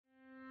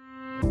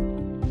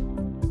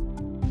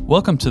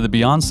Welcome to the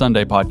Beyond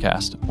Sunday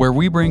podcast, where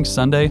we bring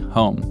Sunday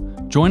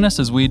home. Join us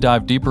as we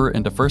dive deeper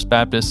into First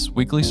Baptist's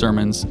weekly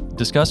sermons,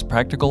 discuss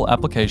practical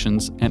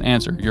applications, and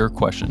answer your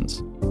questions.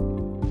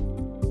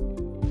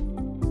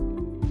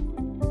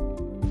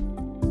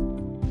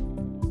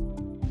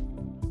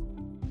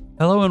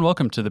 Hello and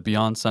welcome to the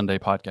Beyond Sunday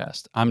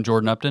podcast. I'm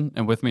Jordan Upton,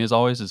 and with me as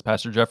always is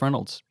Pastor Jeff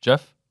Reynolds.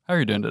 Jeff, how are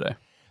you doing today?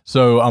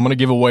 So I'm going to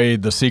give away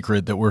the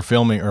secret that we're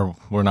recording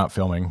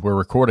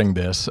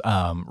this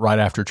right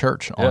after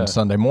church on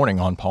Sunday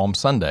morning on Palm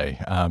Sunday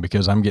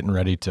because I'm getting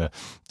ready to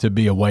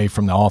be away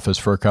from the office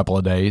for a couple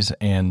of days,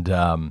 and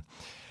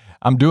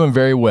I'm doing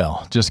very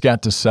well. Just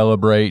got to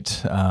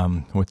celebrate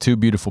with two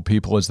beautiful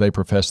people as they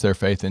profess their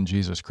faith in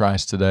Jesus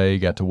Christ today.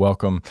 Got to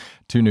welcome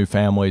two new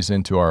families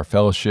into our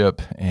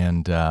fellowship,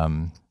 and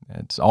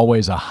it's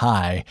always a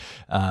high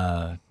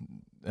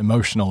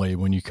emotionally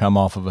when you come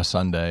off of a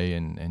Sunday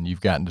and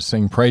you've gotten to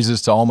sing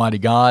praises to Almighty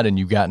God and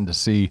you've gotten to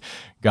see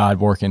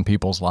God work in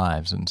people's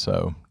lives. And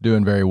so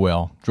doing very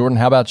well. Jordan,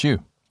 how about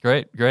you?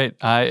 Great.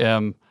 I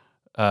am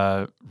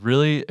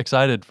really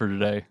excited for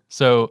today.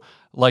 So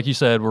like you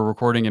said, we're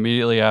recording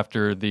immediately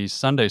after the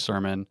Sunday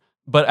sermon,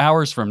 but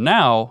hours from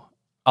now,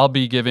 I'll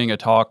be giving a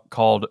talk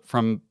called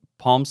From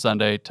Palm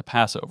Sunday to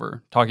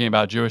Passover, talking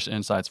about Jewish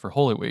insights for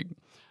Holy Week.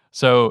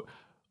 So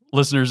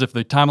listeners, if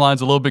the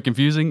timeline's a little bit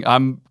confusing,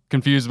 I'm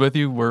confused with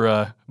you.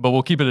 But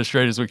we'll keep it as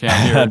straight as we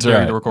can here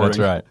during the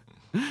recording. That's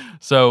right.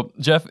 So,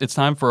 Jeff, it's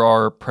time for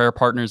our Prayer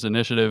Partners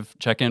Initiative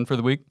check-in for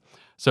the week.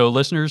 So,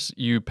 listeners,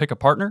 you pick a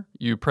partner,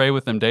 you pray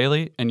with them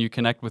daily, and you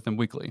connect with them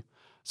weekly.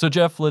 So,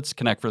 Jeff, let's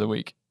connect for the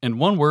week. In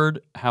one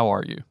word, how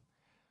are you?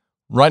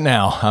 Right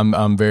now,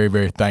 I'm very,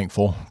 very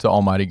thankful to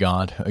Almighty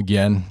God.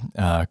 Again,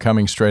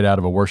 coming straight out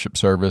of a worship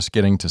service,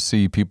 getting to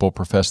see people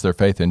profess their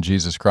faith in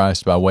Jesus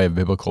Christ by way of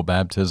biblical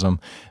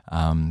baptism,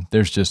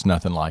 there's just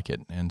nothing like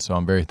it. And so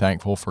I'm very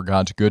thankful for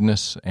God's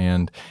goodness.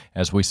 And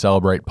as we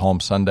celebrate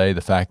Palm Sunday,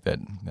 the fact that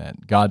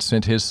God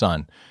sent His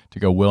Son to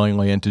go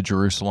willingly into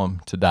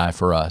Jerusalem to die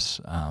for us,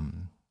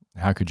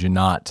 how could you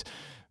not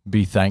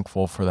be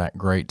thankful for that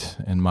great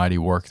and mighty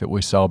work that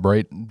we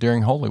celebrate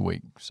during Holy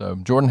Week? So,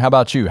 Jordan, how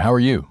about you? How are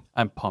you?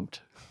 I'm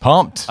pumped.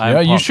 Pumped?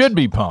 You should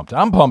be pumped.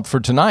 I'm pumped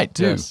for tonight,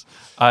 too. Yes.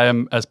 I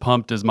am as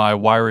pumped as my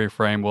wiry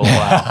frame will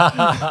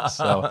allow.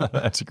 So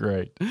that's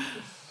great.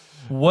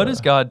 What is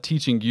God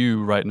teaching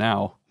you right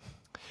now?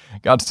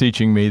 God's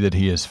teaching me that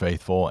He is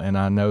faithful, and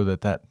I know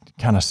that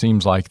kind of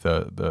seems like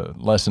the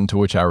lesson to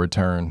which I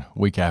return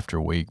week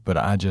after week, but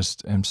I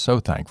just am so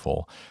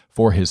thankful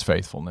for His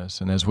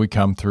faithfulness. And as we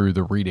come through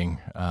the reading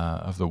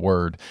of the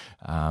Word,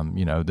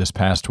 this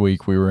past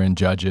week we were in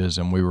Judges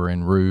and we were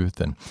in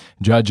Ruth, and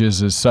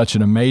Judges is such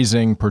an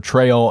amazing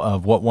portrayal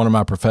of what one of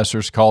my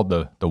professors called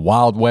the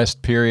Wild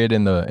West period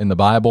in the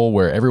Bible,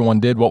 where everyone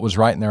did what was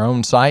right in their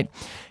own sight.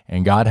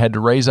 And God had to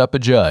raise up a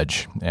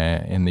judge.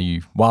 In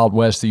the Wild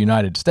West of the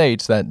United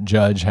States, that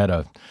judge had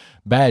a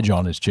badge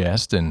on his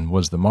chest and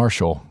was the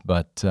marshal.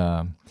 But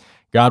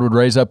God would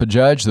raise up a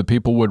judge, the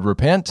people would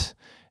repent,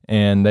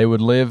 and they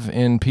would live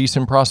in peace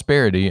and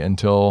prosperity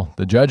until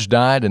the judge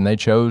died and they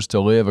chose to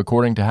live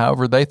according to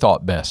however they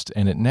thought best.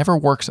 And it never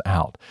works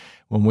out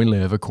when we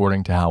live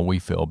according to how we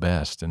feel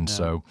best. And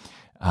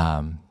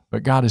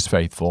but God is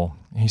faithful.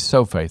 He's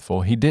so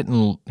faithful. He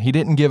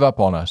didn't give up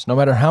on us, no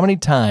matter how many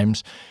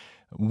times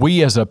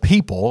we as a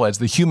people, as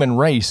the human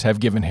race, have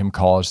given Him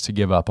cause to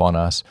give up on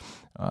us,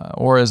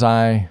 or as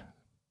I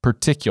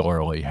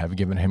particularly have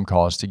given Him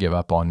cause to give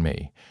up on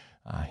me.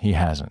 He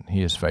hasn't.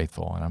 He is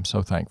faithful, and I'm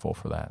so thankful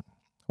for that.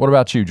 What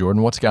about you,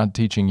 Jordan? What's God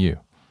teaching you?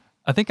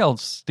 I think I'll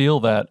steal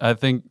that. I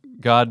think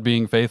God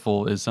being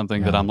faithful is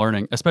something that I'm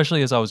learning,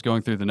 especially as I was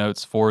going through the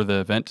notes for the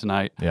event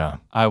tonight. Yeah.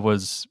 I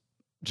was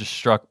just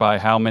struck by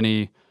how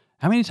many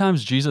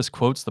times Jesus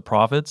quotes the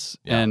prophets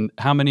and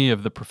how many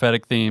of the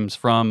prophetic themes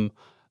from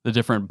the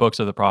different books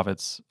of the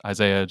prophets,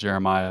 Isaiah,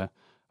 Jeremiah,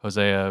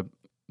 Hosea,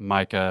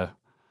 Micah,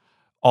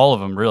 all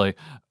of them really,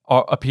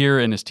 appear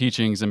in His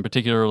teachings, and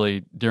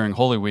particularly during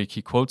Holy Week,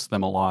 He quotes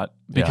them a lot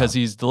because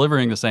He's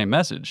delivering the same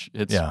message.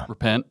 It's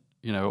repent,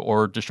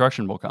 or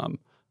destruction will come.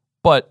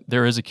 But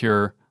there is a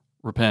cure.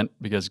 Repent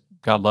because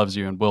God loves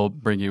you and will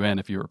bring you in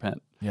if you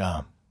repent.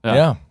 Yeah,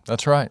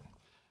 that's right.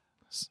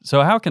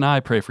 So how can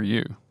I pray for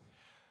you?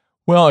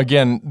 Well,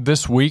 again,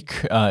 this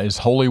week is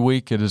Holy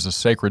Week. It is a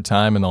sacred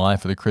time in the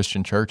life of the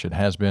Christian church. It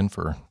has been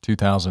for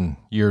 2,000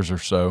 years or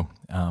so.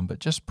 But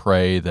just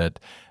pray that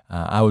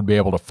I would be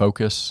able to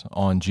focus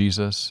on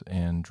Jesus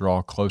and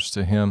draw close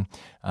to Him.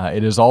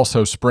 It is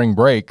also spring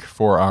break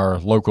for our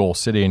local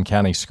city and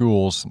county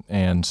schools,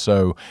 and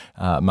so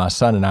my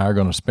son and I are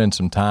going to spend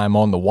some time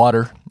on the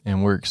water,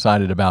 and we're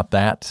excited about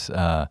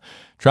that.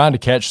 Trying to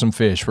catch some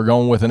fish. We're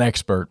going with an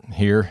expert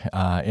here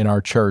in our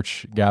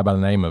church, a guy by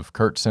the name of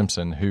Kurt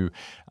Simpson, who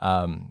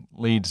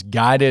leads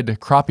guided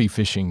crappie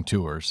fishing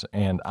tours,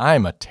 and I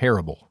am a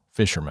terrible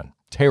fisherman.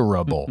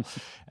 Terrible.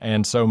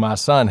 And so my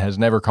son has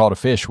never caught a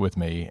fish with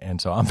me,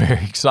 and so I'm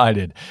very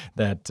excited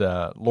that,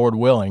 Lord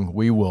willing,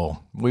 we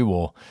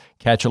will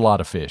catch a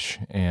lot of fish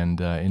and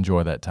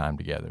enjoy that time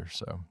together.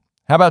 So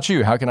how about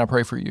you? How can I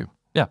pray for you?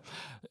 Yeah.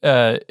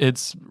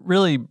 It's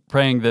really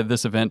praying that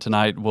this event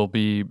tonight will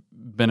be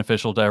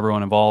beneficial to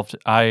everyone involved.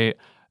 I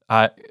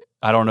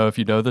don't know if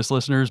you know this,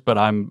 listeners, but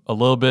I'm a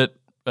little bit,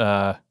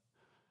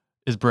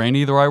 is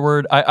brainy the right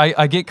word?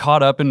 I get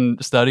caught up in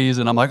studies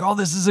and I'm like, oh,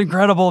 this is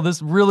incredible.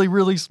 This really,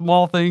 really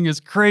small thing is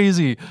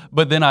crazy.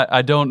 But then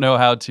I don't know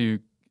how to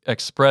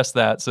express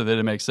that so that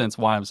it makes sense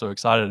why I'm so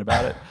excited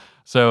about it.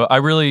 So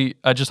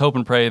I just hope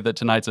and pray that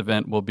tonight's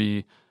event will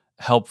be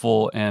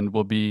helpful and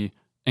will be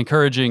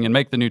encouraging and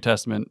make the New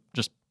Testament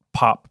just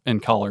pop in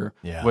color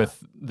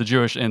with the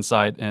Jewish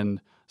insight and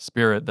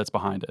spirit that's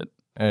behind it.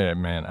 Hey,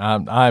 man,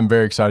 I'm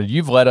very excited.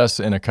 You've led us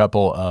in a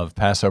couple of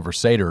Passover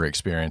Seder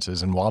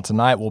experiences, and while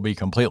tonight will be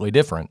completely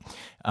different,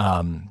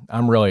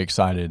 I'm really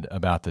excited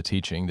about the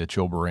teaching that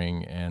you'll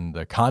bring and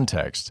the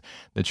context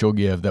that you'll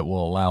give that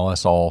will allow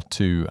us all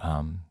to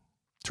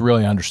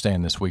really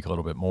understand this week a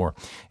little bit more.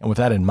 And with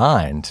that in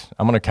mind,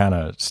 I'm going to kind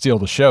of steal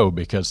the show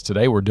because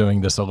today we're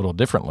doing this a little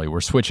differently.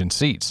 We're switching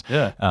seats,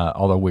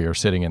 although we are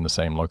sitting in the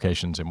same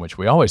locations in which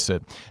we always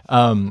sit.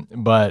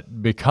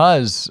 But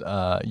because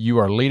you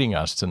are leading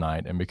us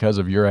tonight and because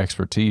of your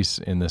expertise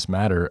in this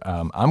matter,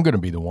 I'm going to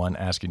be the one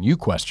asking you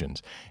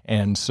questions.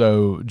 And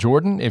so,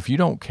 Jordan, if you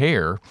don't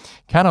care,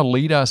 kind of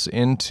lead us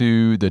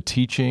into the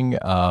teaching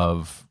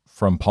of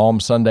from Palm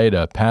Sunday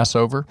to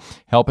Passover,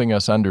 helping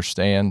us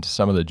understand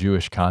some of the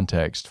Jewish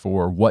context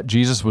for what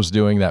Jesus was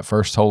doing that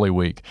first Holy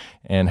Week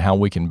and how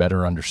we can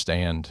better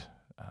understand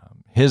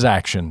his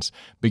actions,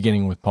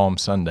 beginning with Palm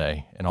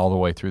Sunday and all the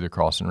way through the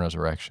cross and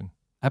resurrection.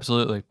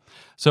 Absolutely.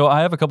 So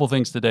I have a couple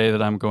things today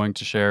that I'm going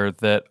to share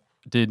that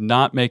did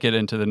not make it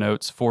into the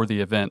notes for the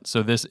event.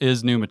 So this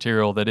is new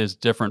material that is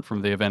different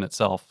from the event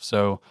itself.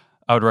 So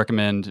I would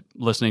recommend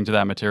listening to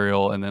that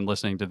material and then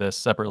listening to this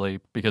separately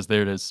because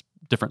there it is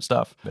different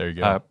stuff. There you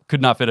go.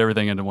 Could not fit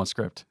everything into one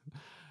script.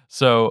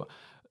 So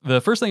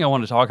the first thing I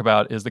want to talk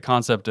about is the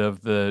concept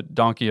of the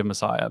donkey of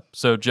Messiah.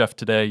 So Jeff,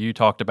 today you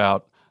talked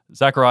about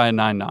Zechariah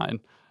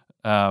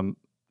 9:9.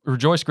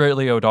 Rejoice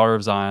greatly, O daughter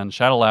of Zion.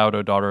 Shout aloud,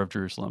 O daughter of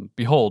Jerusalem.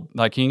 Behold,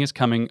 thy king is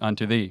coming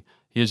unto thee.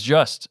 He is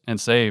just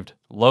and saved,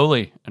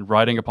 lowly and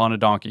riding upon a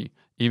donkey,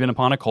 even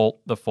upon a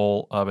colt, the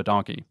foal of a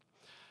donkey.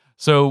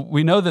 So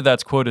we know that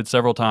that's quoted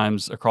several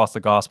times across the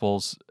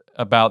Gospels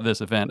about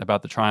this event,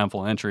 about the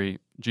triumphal entry,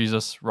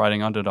 Jesus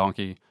riding on a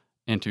donkey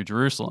into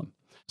Jerusalem.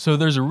 So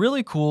there's a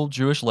really cool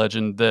Jewish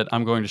legend that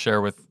I'm going to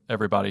share with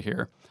everybody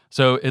here.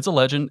 So it's a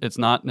legend. It's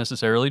not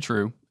necessarily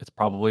true. It's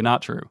probably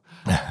not true.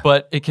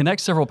 But it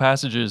connects several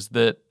passages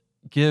that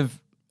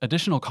give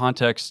additional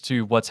context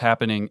to what's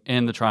happening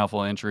in the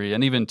triumphal entry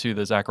and even to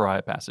the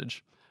Zechariah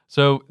passage.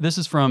 So this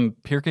is from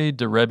Pirkei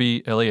de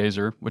Rebbe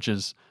Eliezer, which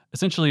is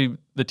essentially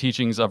the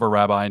teachings of a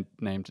rabbi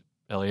named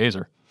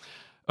Eliezer.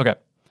 Okay,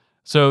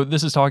 so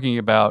this is talking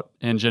about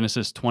in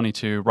Genesis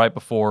 22, right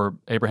before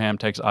Abraham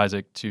takes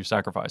Isaac to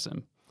sacrifice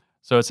him.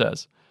 So it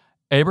says,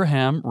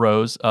 Abraham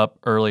rose up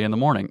early in the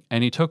morning,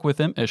 and he took with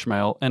him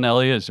Ishmael and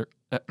Eliezer.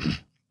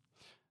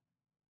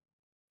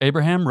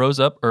 Abraham rose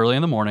up early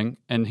in the morning,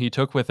 and he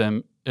took with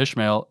him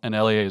Ishmael and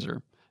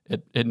Eliezer.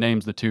 It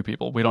names the two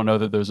people. We don't know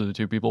that those are the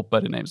two people,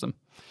 but it names them.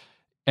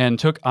 And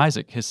took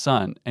Isaac, his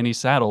son, and he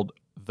saddled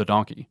the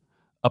donkey.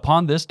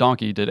 Upon this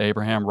donkey did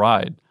Abraham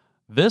ride.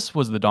 This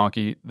was the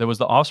donkey that was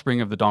the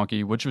offspring of the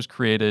donkey, which was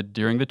created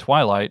during the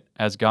twilight,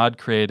 as God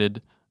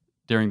created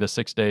during the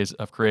 6 days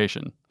of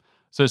creation.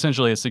 So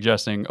essentially it's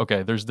suggesting,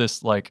 okay, there's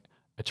this like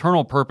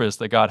eternal purpose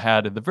that God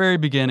had at the very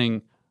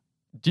beginning,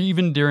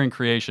 even during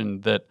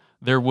creation, that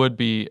there would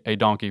be a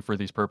donkey for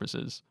these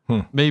purposes.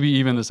 Maybe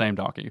even the same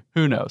donkey.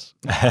 Who knows?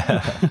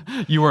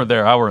 You weren't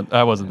there. I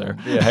wasn't there.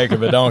 Be a heck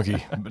of a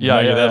donkey.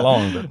 That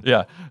long. But.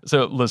 Yeah.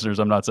 So listeners,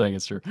 I'm not saying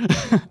it's true.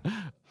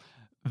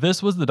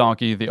 This was the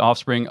donkey, the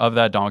offspring of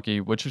that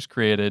donkey, which was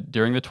created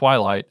during the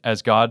twilight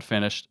as God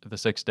finished the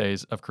 6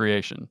 days of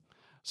creation.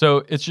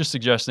 So it's just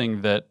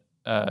suggesting that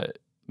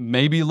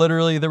maybe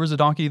literally there was a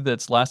donkey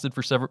that's lasted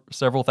for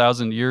several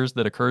thousand years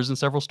that occurs in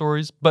several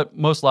stories, but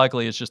most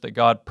likely it's just that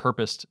God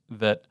purposed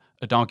that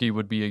a donkey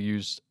would be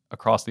used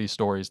across these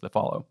stories that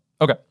follow.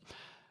 Okay.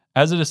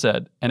 As it is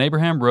said, and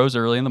Abraham rose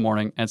early in the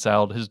morning and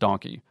saddled his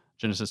donkey,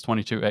 Genesis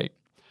 22:8.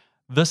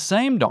 The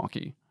same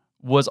donkey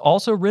was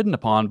also ridden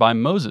upon by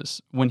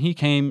Moses when he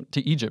came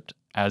to Egypt,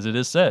 as it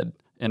is said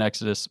in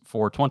Exodus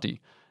 4:20.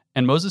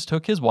 And Moses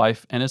took his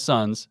wife and his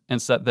sons and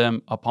set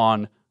them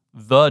upon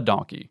the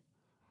donkey.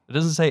 It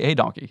doesn't say a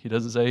donkey. He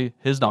doesn't say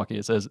his donkey.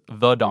 It says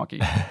the donkey.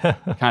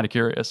 Kind of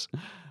curious.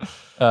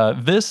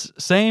 This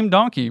same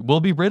donkey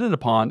will be ridden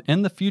upon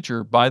in the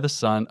future by the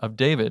son of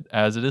David,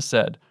 as it is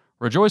said,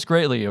 Rejoice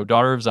greatly, O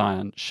daughter of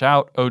Zion.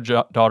 Shout, O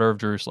daughter of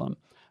Jerusalem.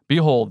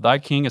 Behold, thy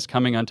king is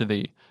coming unto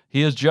thee.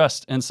 He is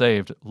just and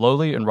saved,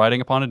 lowly and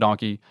riding upon a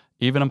donkey,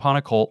 even upon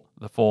a colt,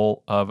 the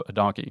foal of a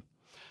donkey.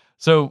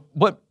 So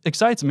what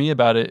excites me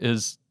about it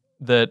is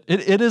that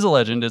it is a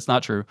legend, it's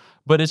not true,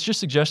 but it's just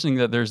suggesting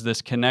that there's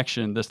this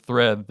connection, this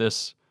thread,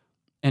 this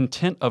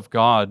intent of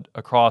God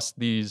across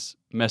these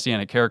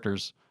messianic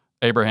characters,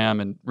 Abraham,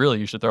 and really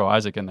you should throw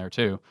Isaac in there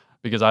too,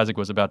 because Isaac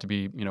was about to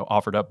be,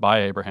 offered up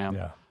by Abraham.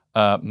 Yeah.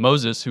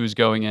 Moses, who's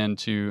going in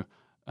to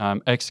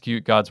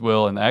execute God's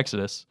will in the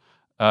Exodus.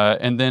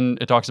 And then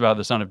it talks about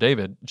the son of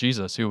David,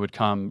 Jesus, who would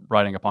come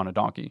riding upon a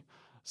donkey.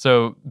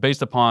 So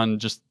based upon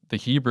just the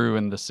Hebrew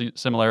and the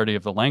similarity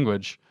of the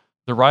language,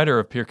 the writer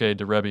of Pirkei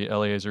de Rebbe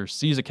Eliezer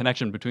sees a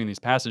connection between these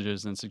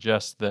passages and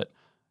suggests that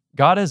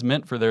God has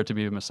meant for there to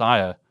be a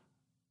Messiah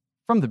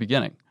from the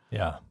beginning.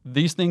 Yeah.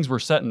 These things were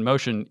set in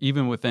motion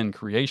even within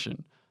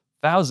creation,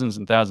 thousands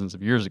and thousands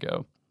of years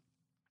ago.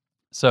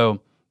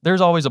 So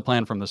there's always a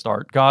plan from the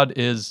start. God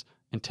is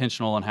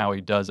intentional in how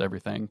he does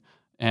everything.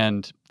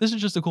 And this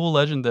is just a cool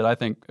legend that I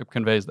think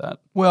conveys that.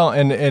 Well,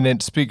 and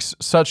it speaks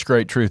such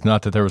great truth,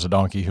 not that there was a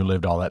donkey who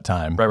lived all that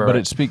time, but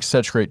it speaks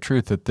such great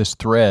truth that this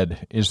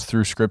thread is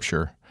through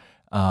Scripture.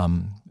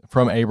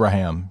 From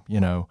Abraham,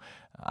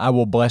 I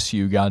will bless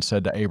you, God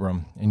said to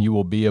Abram, and you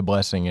will be a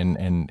blessing,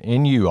 and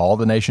in you all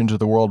the nations of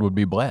the world would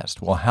be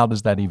blessed. Well, how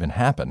does that even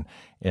happen?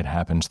 It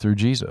happens through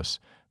Jesus,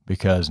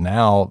 because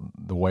now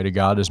the way to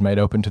God is made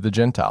open to the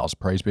Gentiles.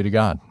 Praise be to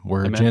God.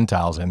 We're Amen.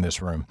 Gentiles in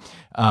this room.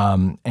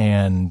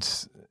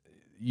 And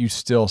you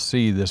still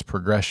see this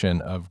progression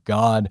of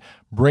God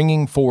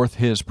bringing forth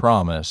his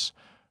promise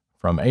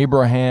from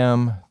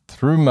Abraham,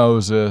 through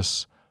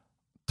Moses,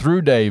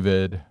 through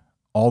David,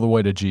 all the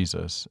way to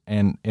Jesus,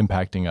 and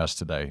impacting us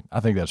today. I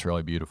think that's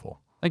really beautiful.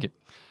 Thank you.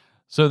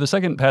 So the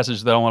second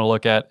passage that I want to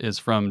look at is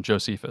from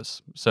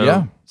Josephus.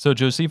 So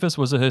Josephus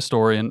was a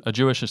historian, a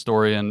Jewish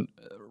historian,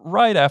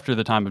 right after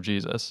the time of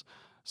Jesus.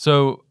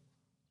 So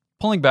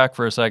pulling back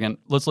for a second,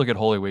 let's look at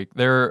Holy Week.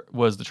 There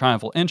was the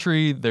triumphal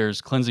entry,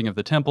 there's cleansing of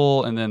the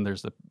temple, and then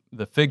there's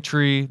the fig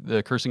tree,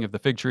 the cursing of the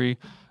fig tree.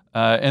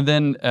 And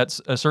then at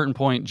a certain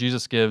point,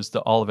 Jesus gives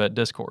the Olivet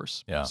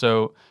Discourse. Yeah.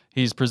 So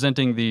he's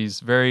presenting these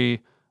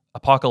very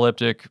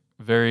apocalyptic,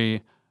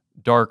 very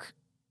dark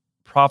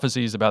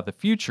prophecies about the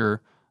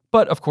future.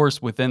 But of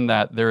course, within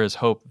that, there is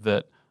hope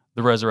that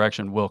the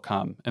resurrection will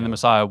come and the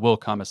Messiah will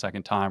come a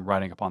second time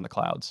riding upon the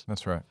clouds.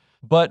 That's right.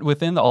 But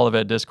within the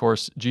Olivet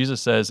Discourse,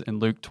 Jesus says in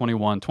Luke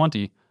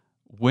 21:20,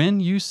 "When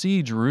you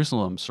see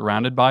Jerusalem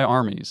surrounded by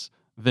armies,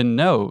 then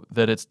know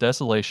that its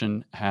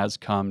desolation has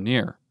come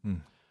near."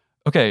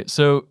 Okay,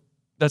 so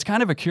that's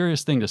kind of a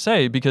curious thing to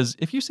say, because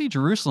if you see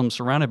Jerusalem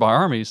surrounded by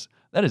armies,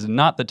 that is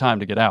not the time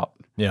to get out.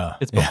 Yeah.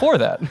 It's before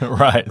that.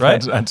 Right.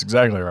 That's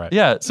exactly right.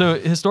 Yeah. So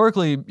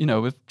historically,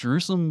 with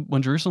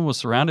when Jerusalem was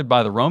surrounded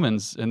by the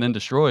Romans and then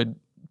destroyed,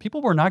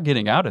 people were not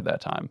getting out at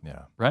that time.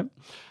 Yeah. Right.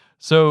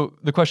 So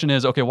the question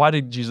is, okay, why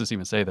did Jesus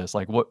even say this?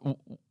 Like,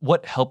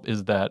 what help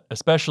is that,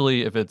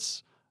 especially if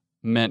it's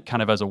meant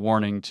kind of as a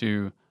warning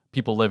to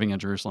people living in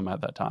Jerusalem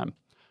at that time?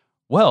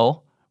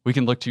 Well, we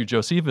can look to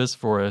Josephus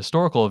for a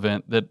historical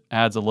event that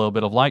adds a little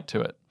bit of light to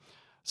it.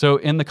 So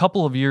in the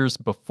couple of years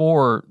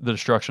before the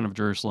destruction of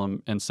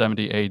Jerusalem in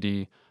 70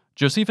 AD,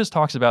 Josephus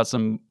talks about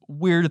some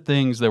weird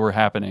things that were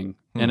happening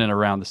in and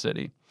around the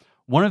city.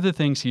 One of the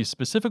things he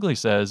specifically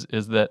says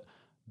is that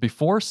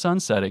before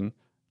sunsetting,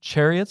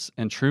 chariots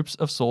and troops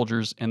of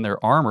soldiers in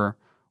their armor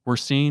were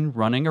seen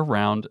running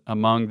around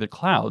among the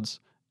clouds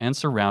and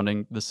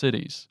surrounding the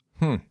cities.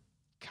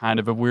 Kind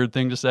of a weird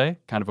thing to say,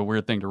 kind of a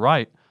weird thing to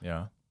write.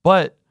 Yeah.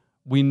 But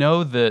we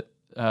know that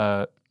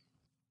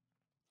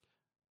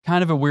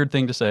kind of a weird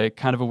thing to say,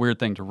 kind of a weird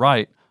thing to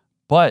write,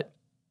 but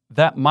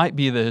that might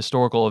be the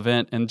historical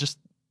event and just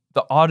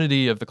the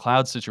oddity of the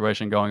cloud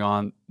situation going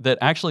on that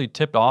actually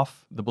tipped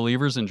off the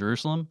believers in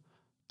Jerusalem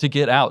to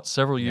get out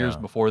several years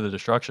before the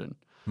destruction.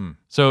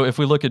 So if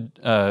we look at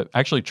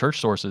actually church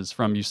sources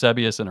from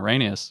Eusebius and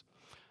Irenaeus,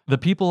 the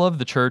people of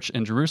the church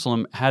in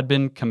Jerusalem had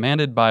been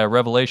commanded by a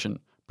revelation,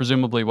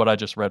 presumably what I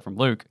just read from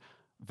Luke,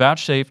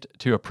 vouchsafed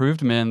to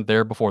approved men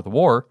there before the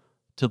war,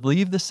 to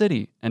leave the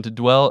city and to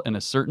dwell in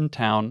a certain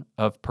town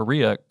of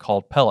Perea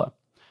called Pella.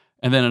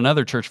 And then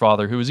another church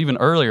father who was even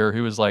earlier,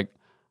 who was like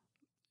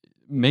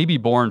maybe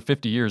born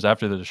 50 years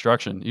after the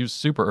destruction, he was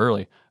super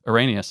early,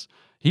 Irenaeus,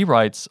 he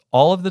writes,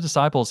 all of the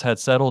disciples had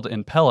settled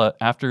in Pella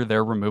after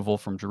their removal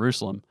from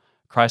Jerusalem,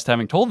 Christ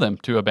having told them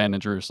to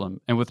abandon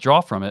Jerusalem and withdraw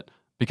from it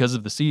because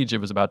of the siege it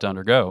was about to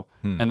undergo.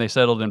 And they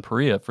settled in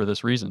Perea for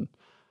this reason.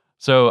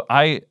 So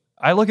I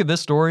look at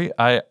this story,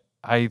 I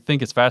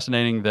think it's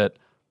fascinating that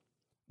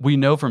we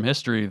know from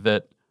history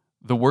that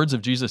the words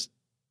of Jesus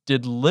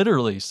did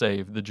literally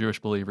save the Jewish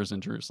believers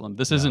in Jerusalem.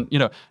 This isn't,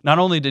 not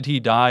only did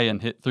he die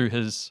and through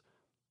his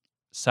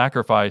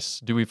sacrifice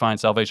do we find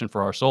salvation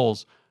for our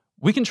souls,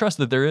 we can trust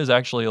that there is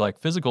actually like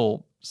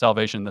physical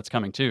salvation that's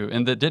coming too,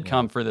 and that did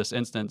come for this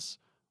instance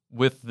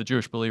with the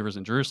Jewish believers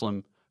in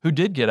Jerusalem who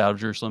did get out of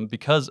Jerusalem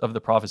because of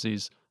the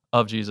prophecies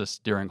of Jesus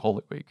during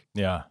Holy Week.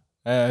 Yeah.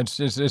 It's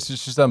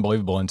just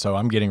unbelievable. And so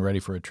I'm getting ready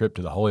for a trip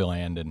to the Holy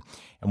Land, and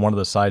one of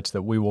the sites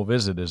that we will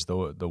visit is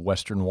the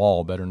Western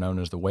Wall, better known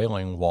as the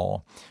Wailing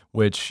Wall,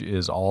 which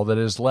is all that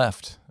is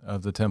left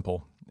of the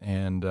temple.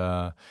 And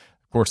of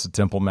course, the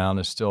Temple Mount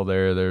is still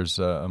there. There's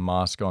a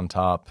mosque on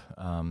top.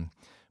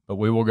 But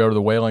we will go to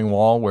the Wailing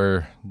Wall,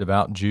 where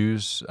devout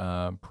Jews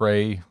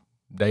pray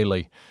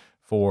daily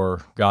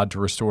for God to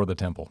restore the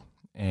temple.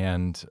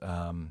 And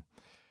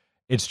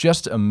it's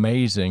just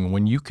amazing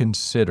when you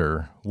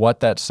consider what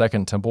that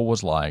second temple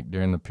was like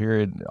during the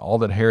period, all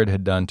that Herod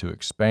had done to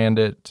expand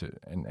it,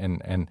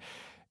 and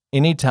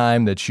any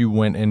time that you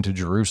went into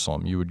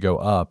Jerusalem, you would go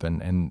up,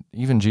 and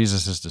even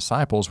Jesus'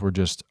 disciples were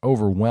just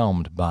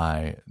overwhelmed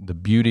by the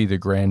beauty, the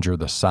grandeur,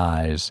 the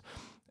size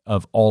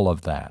of all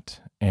of that.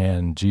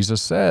 And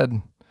Jesus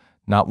said,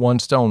 not one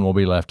stone will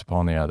be left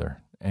upon the other.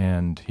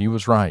 And he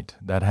was right.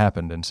 That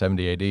happened in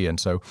 70 AD. And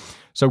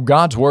so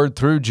God's word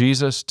through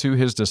Jesus to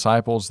his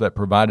disciples that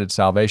provided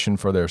salvation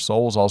for their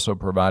souls also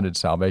provided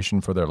salvation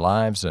for their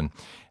lives.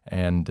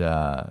 And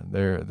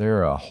there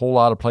are a whole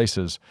lot of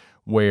places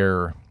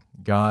where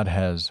God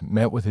has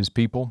met with his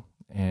people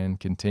and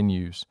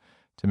continues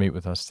to meet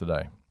with us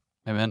today.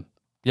 Amen.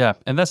 Yeah,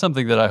 and that's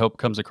something that I hope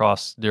comes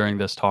across during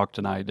this talk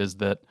tonight is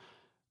that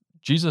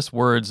Jesus'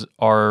 words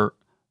are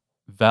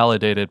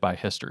validated by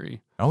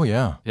history. Oh,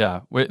 yeah. Yeah.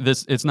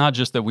 It's not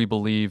just that we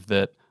believe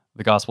that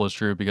the gospel is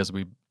true because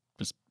we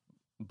just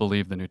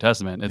believe the New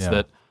Testament. It's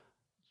that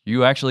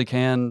you actually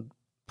can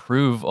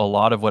prove a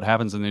lot of what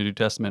happens in the New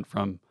Testament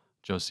from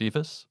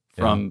Josephus,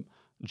 from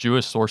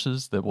Jewish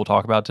sources that we'll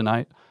talk about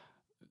tonight.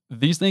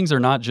 These things are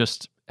not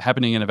just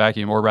happening in a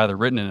vacuum, or rather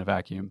written in a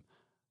vacuum.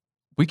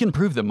 We can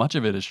prove that much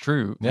of it is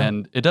true. Yeah.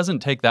 And it doesn't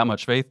take that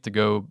much faith to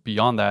go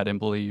beyond that and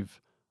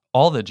believe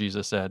all that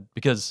Jesus said,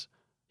 because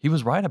he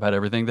was right about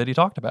everything that he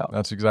talked about.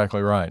 That's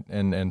exactly right.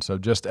 And so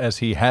just as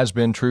he has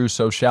been true,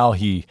 so shall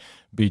he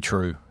be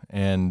true.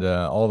 And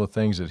all the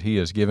things that he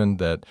has given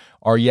that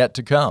are yet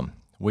to come,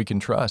 we can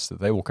trust that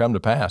they will come to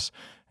pass.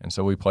 And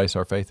so we place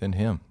our faith in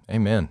him.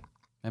 Amen.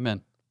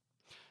 Amen.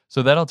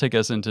 So that'll take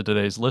us into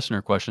today's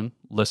listener question.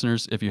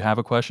 Listeners, if you have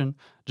a question,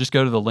 just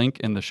go to the link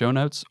in the show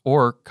notes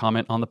or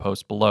comment on the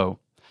post below.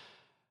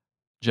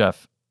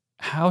 Jeff,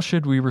 how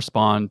should we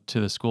respond to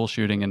the school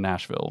shooting in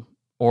Nashville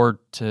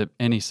or to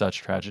any such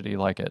tragedy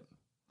like it?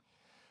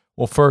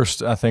 Well,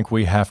 first, I think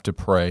we have to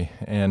pray.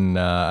 And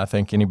I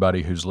think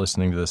anybody who's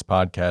listening to this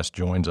podcast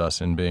joins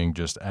us in being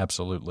just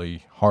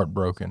absolutely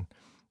heartbroken.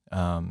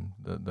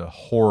 The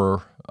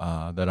horror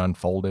that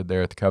unfolded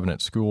there at the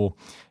Covenant School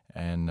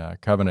and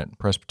Covenant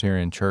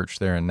Presbyterian Church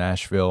there in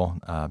Nashville.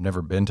 I've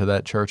never been to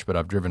that church, but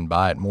I've driven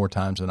by it more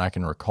times than I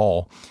can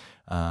recall,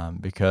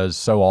 because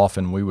so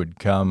often we would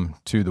come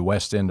to the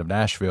west end of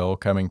Nashville,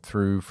 coming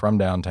through from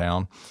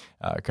downtown,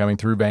 coming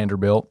through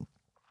Vanderbilt,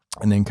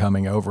 and then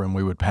coming over, and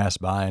we would pass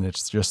by, and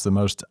it's just the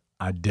most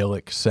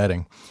idyllic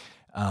setting.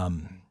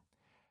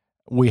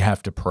 We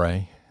have to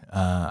pray.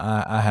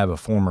 I have a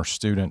former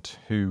student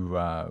who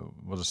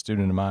was a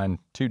student of mine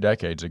 2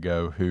 decades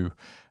ago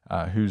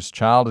whose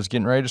child is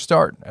getting ready to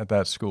start at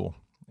that school,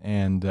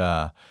 and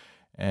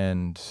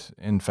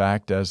in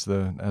fact, as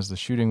the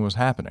shooting was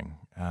happening,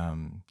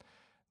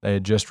 they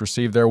had just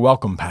received their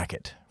welcome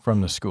packet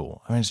from the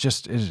school. I mean, it's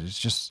just,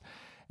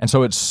 and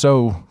so it's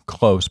so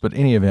close. But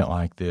any event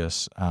like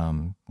this,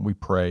 we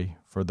pray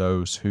for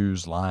those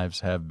whose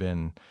lives have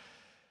been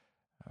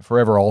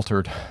forever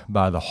altered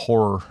by the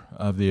horror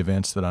of the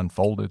events that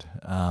unfolded.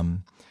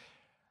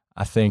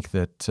 I think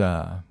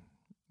that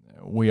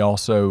we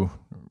also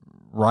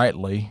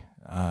rightly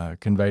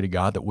convey to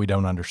God that we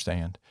don't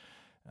understand.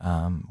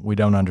 We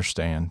don't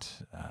understand.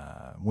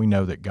 We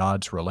know that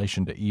God's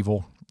relation to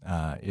evil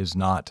is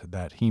not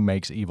that he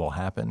makes evil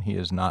happen. He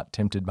is not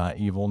tempted by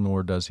evil,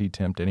 nor does he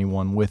tempt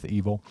anyone with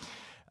evil.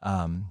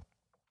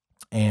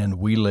 And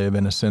we live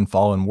in a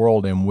sin-fallen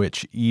world in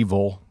which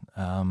evil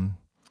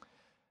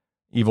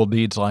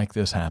deeds like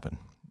this happen.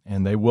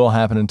 And they will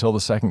happen until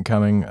the second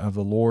coming of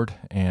the Lord.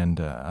 And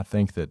I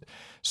think that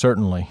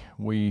certainly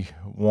we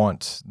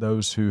want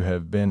those who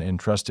have been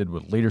entrusted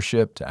with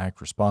leadership to act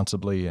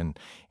responsibly and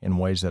in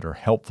ways that are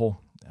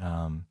helpful.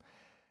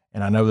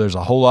 And I know there's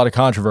a whole lot of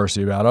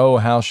controversy about,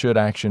 how should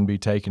action be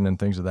taken and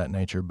things of that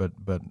nature, but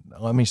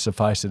let me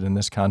suffice it in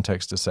this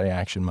context to say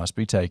action must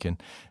be taken.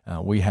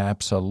 We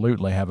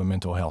absolutely have a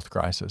mental health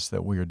crisis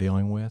that we are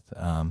dealing with.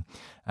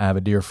 I have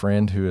a dear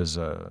friend who is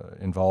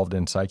involved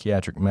in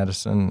psychiatric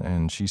medicine,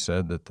 and she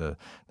said that the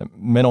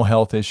mental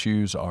health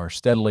issues are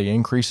steadily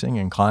increasing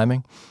and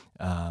climbing,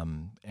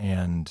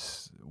 and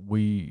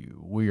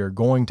we are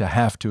going to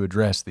have to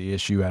address the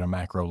issue at a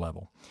macro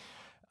level.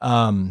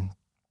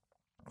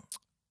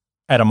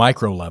 At a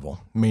micro level,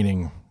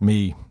 meaning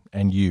me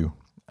and you,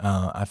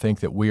 I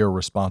think that we are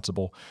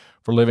responsible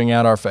for living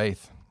out our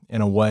faith in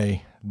a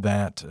way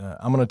that,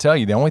 I'm going to tell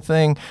you, the only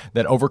thing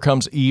that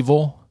overcomes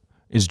evil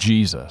is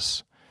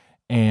Jesus.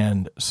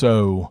 And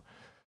so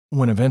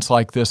when events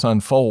like this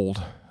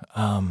unfold,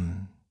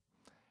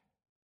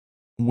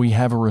 we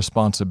have a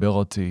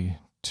responsibility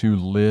to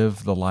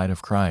live the light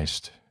of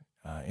Christ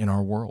in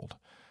our world.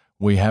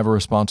 We have a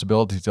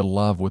responsibility to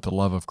love with the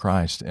love of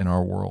Christ in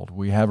our world.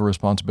 We have a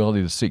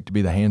responsibility to seek to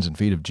be the hands and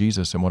feet of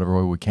Jesus in whatever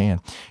way we can.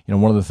 You know,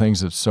 one of the things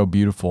that's so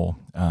beautiful,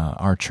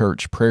 our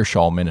church prayer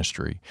shawl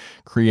ministry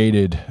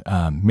created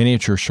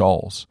miniature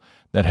shawls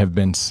that have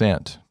been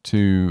sent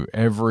to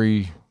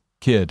every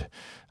kid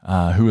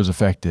who was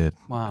affected.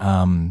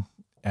 Wow.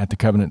 at the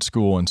Covenant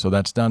School, and so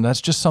that's done.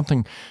 That's just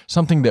something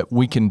that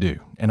we can do.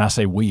 And I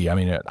say we, I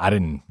mean, I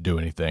didn't do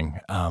anything,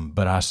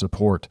 but I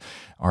support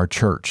our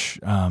church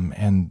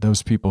and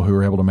those people who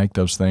are able to make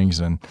those things,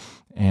 and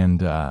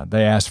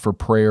they asked for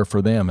prayer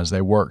for them as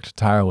they worked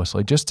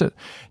tirelessly, just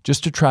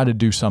to try to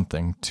do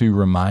something to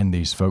remind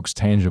these folks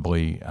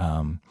tangibly,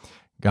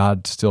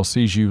 God still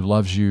sees you,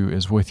 loves you,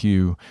 is with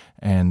you,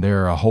 and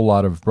there are a whole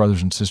lot of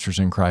brothers and sisters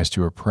in Christ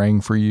who are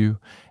praying for you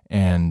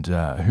and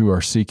who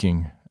are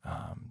seeking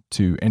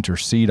to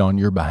intercede on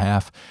your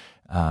behalf.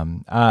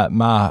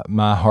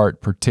 My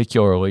heart,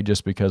 particularly,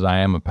 just because I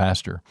am a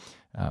pastor,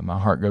 my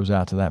heart goes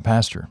out to that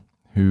pastor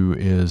who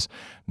is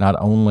not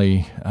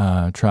only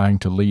trying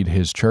to lead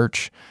his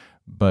church,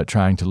 but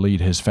trying to lead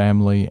his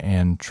family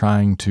and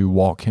trying to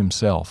walk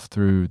himself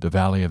through the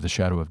valley of the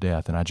shadow of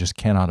death. And I just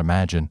cannot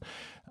imagine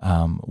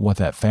what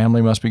that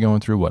family must be going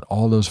through, what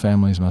all those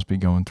families must be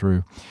going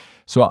through.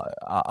 So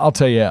I'll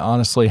tell you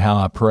honestly how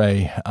I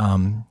pray,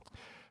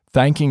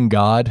 thanking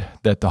God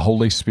that the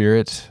Holy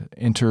Spirit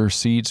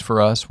intercedes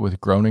for us with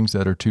groanings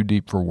that are too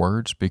deep for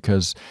words,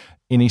 because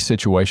any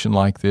situation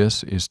like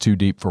this is too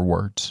deep for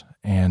words.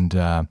 And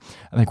I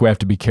think we have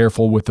to be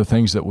careful with the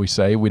things that we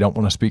say. We don't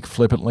want to speak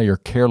flippantly or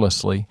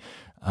carelessly,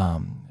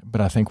 but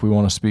I think we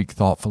want to speak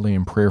thoughtfully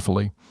and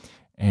prayerfully.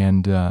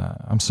 And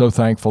I'm so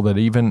thankful that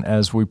even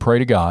as we pray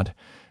to God,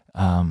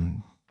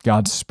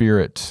 God's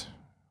Spirit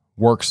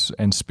works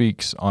and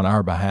speaks on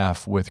our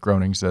behalf with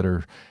groanings that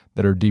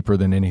are deeper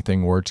than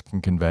anything words can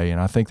convey. And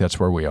I think that's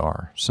where we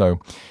are. So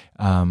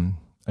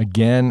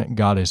again,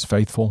 God is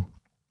faithful.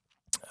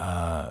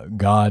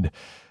 God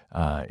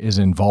is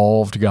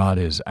involved. God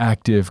is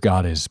active.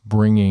 God is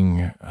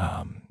bringing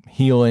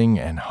healing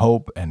and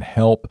hope and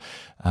help.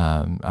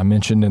 I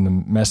mentioned in the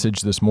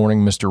message this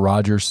morning, Mr.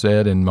 Rogers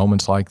said, in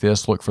moments like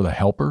this, look for the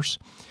helpers.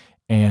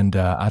 And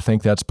I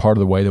think that's part of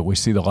the way that we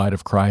see the light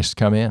of Christ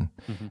come in.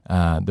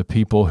 Mm-hmm. The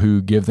people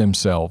who give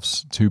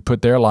themselves to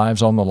put their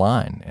lives on the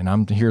line. And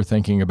I'm here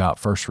thinking about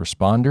first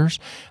responders.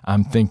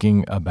 I'm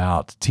thinking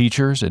about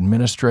teachers,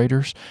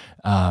 administrators,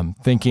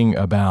 thinking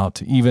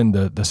about even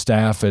the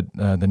staff at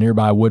the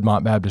nearby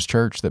Woodmont Baptist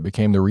Church that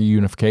became the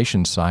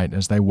reunification site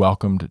as they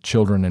welcomed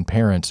children and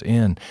parents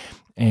in.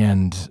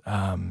 And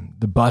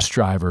the bus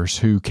drivers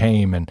who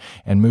came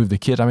and moved the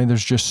kids. I mean,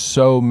 there's just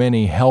so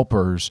many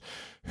helpers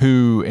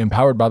who,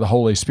 empowered by the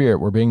Holy Spirit,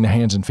 were being the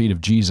hands and feet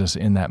of Jesus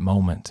in that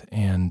moment.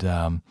 And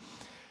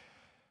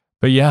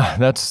but yeah,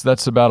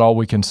 that's about all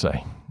we can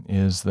say,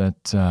 is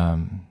that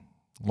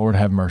Lord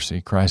have mercy,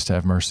 Christ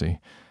have mercy,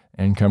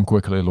 and come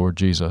quickly, Lord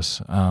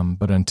Jesus.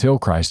 But until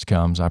Christ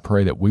comes, I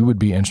pray that we would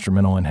be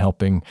instrumental in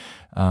helping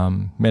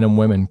men and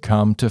women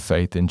come to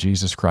faith in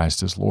Jesus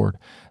Christ as Lord.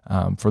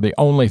 For the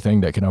only thing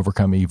that can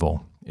overcome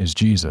evil is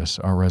Jesus,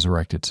 our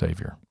resurrected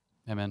Savior.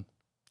 Amen.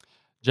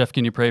 Jeff,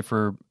 can you pray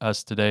for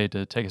us today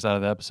to take us out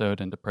of the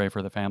episode and to pray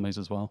for the families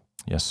as well?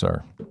 Yes,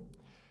 sir.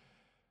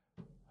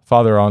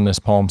 Father, on this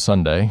Palm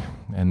Sunday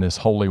and this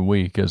Holy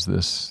Week, as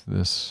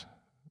this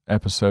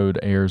episode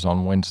airs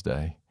on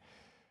Wednesday,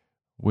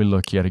 we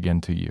look yet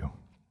again to you.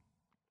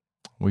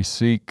 We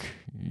seek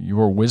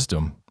your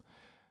wisdom.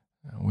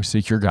 We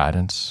seek your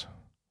guidance.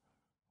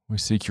 We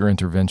seek your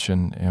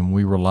intervention, and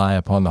we rely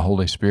upon the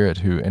Holy Spirit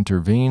who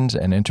intervenes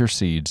and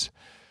intercedes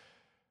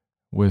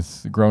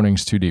with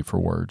groanings too deep for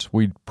words.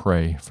 We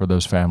pray for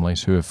those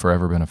families who have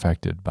forever been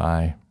affected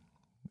by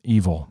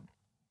evil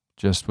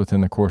just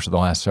within the course of the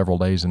last several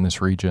days in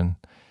this region.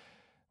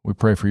 We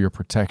pray for your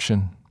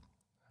protection.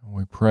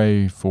 We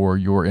pray for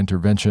your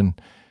intervention.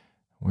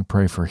 We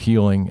pray for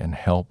healing and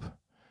help.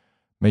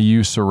 May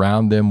you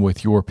surround them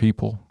with your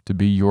people to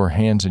be your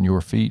hands and your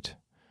feet,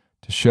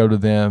 to show to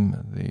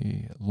them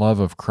the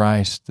love of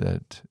Christ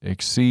that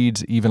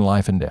exceeds even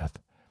life and death.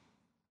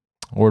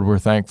 Lord, we're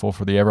thankful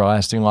for the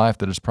everlasting life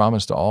that is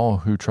promised to all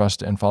who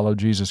trust and follow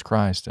Jesus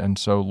Christ. And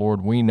so,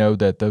 Lord, we know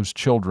that those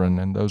children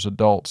and those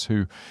adults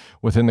who,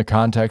 within the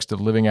context of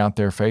living out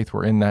their faith,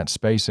 were in that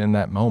space in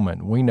that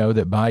moment, we know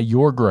that by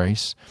your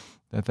grace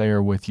that they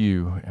are with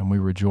you, and we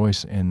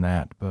rejoice in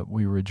that. But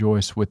we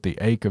rejoice with the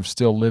ache of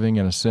still living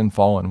in a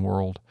sin-fallen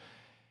world.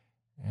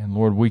 And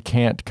Lord, we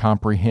can't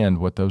comprehend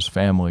what those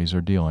families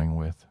are dealing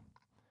with.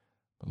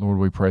 But Lord,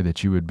 we pray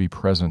that you would be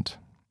present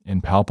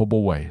in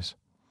palpable ways.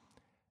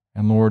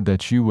 And Lord,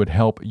 that you would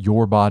help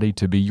your body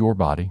to be your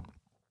body,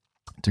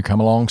 to come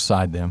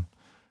alongside them,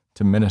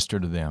 to minister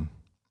to them,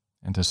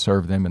 and to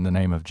serve them in the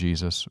name of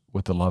Jesus,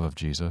 with the love of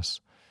Jesus.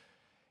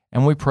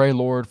 And we pray,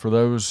 Lord, for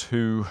those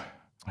who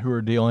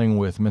are dealing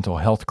with mental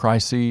health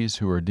crises,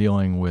 who are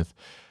dealing with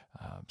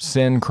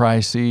sin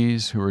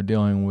crises, who are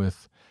dealing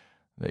with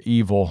the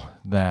evil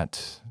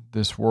that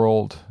this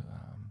world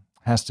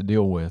has to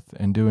deal with,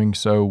 and doing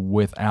so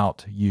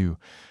without you.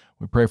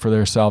 We pray for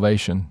their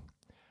salvation.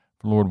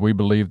 Lord, we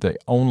believe the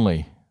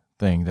only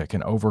thing that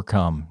can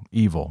overcome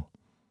evil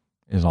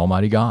is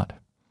Almighty God.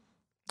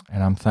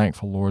 And I'm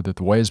thankful, Lord, that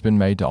the way has been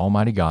made to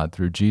Almighty God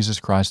through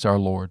Jesus Christ our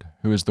Lord,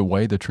 who is the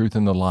way, the truth,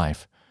 and the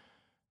life.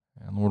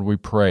 And Lord, we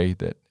pray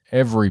that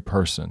every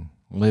person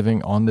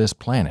living on this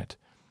planet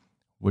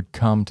would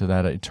come to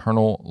that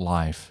eternal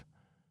life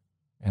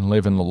and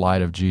live in the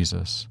light of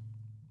Jesus.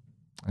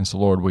 And so,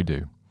 Lord, we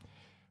do.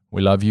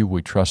 We love you.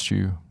 We trust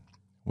you.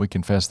 We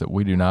confess that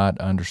we do not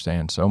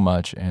understand so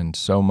much, and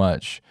so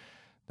much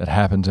that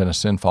happens in a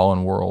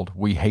sin-fallen world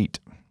we hate,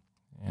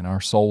 and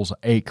our souls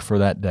ache for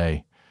that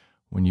day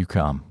when you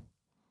come.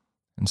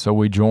 And so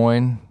we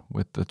join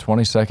with the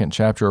 22nd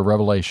chapter of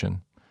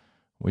Revelation.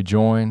 We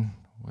join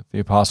with the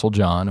Apostle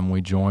John, and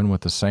we join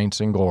with the saints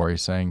in glory,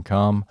 saying,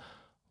 "Come,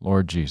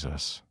 Lord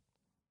Jesus."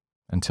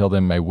 Until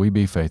then, may we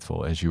be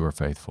faithful as you are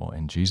faithful.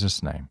 In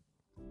Jesus' name,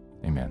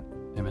 amen.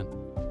 Amen.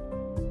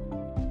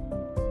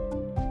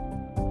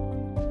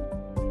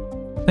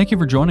 Thank you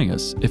for joining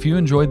us. If you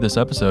enjoyed this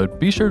episode,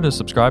 be sure to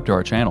subscribe to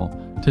our channel.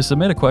 To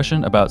submit a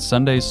question about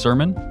Sunday's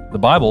sermon, the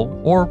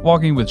Bible, or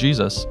walking with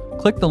Jesus,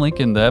 click the link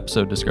in the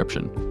episode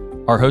description.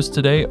 Our hosts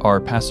today are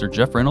Pastor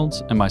Jeff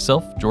Reynolds and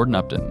myself, Jordan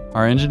Upton.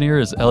 Our engineer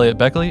is Elliot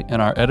Beckley,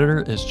 and our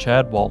editor is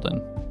Chad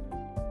Walden.